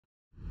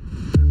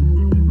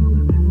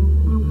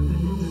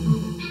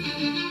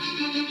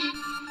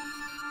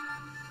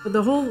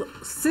The whole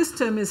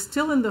system is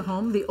still in the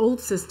home, the old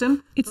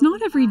system. It's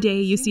not every day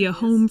you see a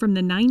home from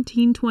the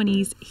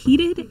 1920s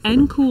heated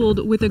and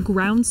cooled with a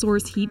ground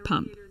source heat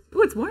pump.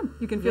 Oh, it's warm.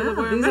 You can feel the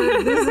warmth.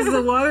 This is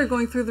the water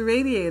going through the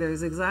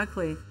radiators,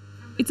 exactly.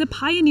 It's a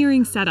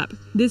pioneering setup.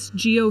 This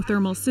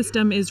geothermal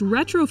system is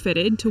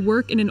retrofitted to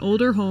work in an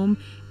older home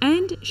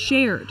and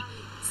shared.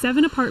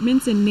 7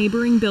 apartments in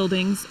neighboring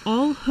buildings,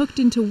 all hooked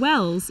into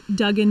wells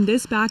dug in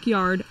this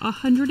backyard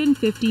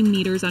 150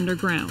 meters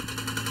underground.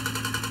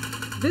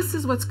 This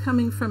is what's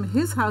coming from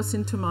his house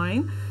into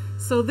mine.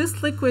 So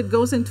this liquid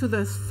goes into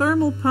the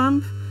thermal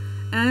pump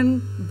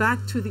and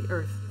back to the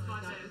earth.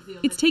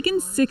 It's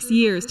taken 6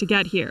 years to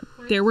get here.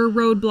 There were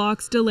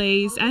roadblocks,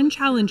 delays, and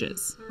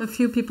challenges. A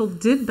few people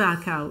did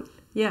back out,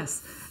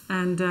 yes,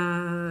 and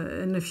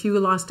a few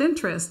lost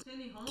interest.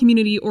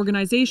 Community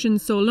organization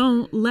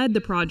Solon led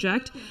the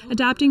project,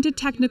 adapting to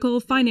technical,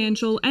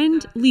 financial,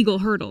 and legal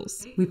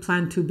hurdles. We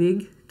planned too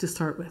big to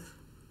start with.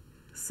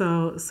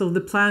 So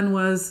the plan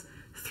was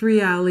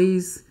 3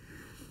 alleys,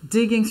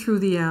 digging through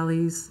the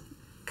alleys,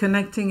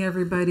 connecting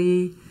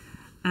everybody,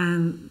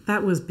 and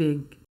that was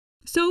big.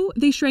 So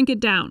they shrank it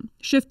down,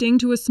 shifting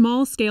to a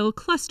small-scale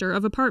cluster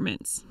of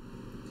apartments.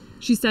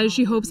 She says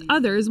she hopes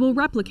others will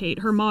replicate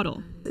her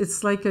model.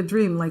 It's like a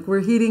dream, like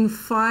we're heating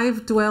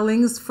 5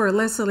 dwellings for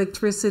less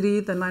electricity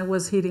than I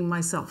was heating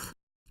myself.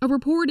 A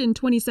report in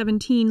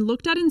 2017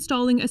 looked at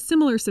installing a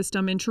similar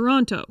system in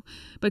Toronto,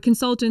 but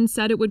consultants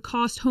said it would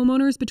cost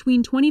homeowners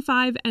between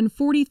 $25,000 and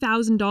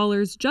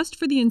 $40,000 just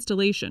for the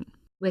installation.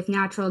 With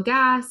natural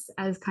gas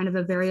as kind of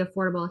a very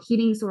affordable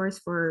heating source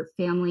for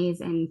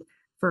families and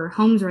for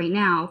homes right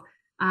now,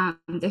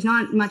 there's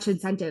not much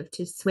incentive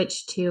to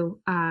switch to,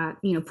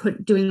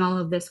 doing all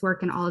of this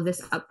work and all of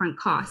this upfront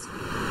cost.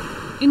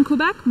 In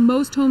Quebec,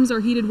 most homes are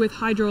heated with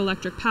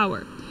hydroelectric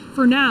power.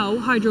 For now,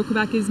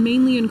 Hydro-Quebec is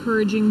mainly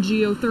encouraging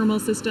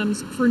geothermal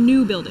systems for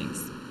new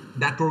buildings.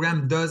 That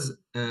program does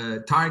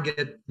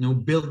target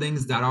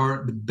buildings that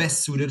are the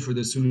best suited for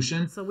the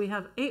solution. So we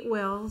have 8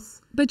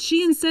 wells. But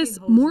she insists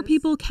more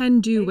people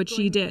can do what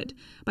she did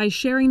by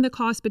sharing the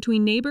cost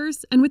between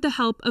neighbors and with the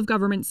help of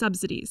government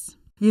subsidies.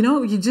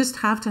 You just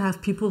have to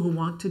have people who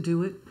want to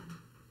do it.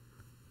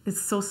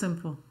 It's so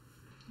simple.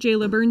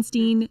 Jayla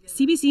Bernstein,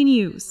 CBC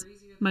News,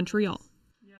 Montreal.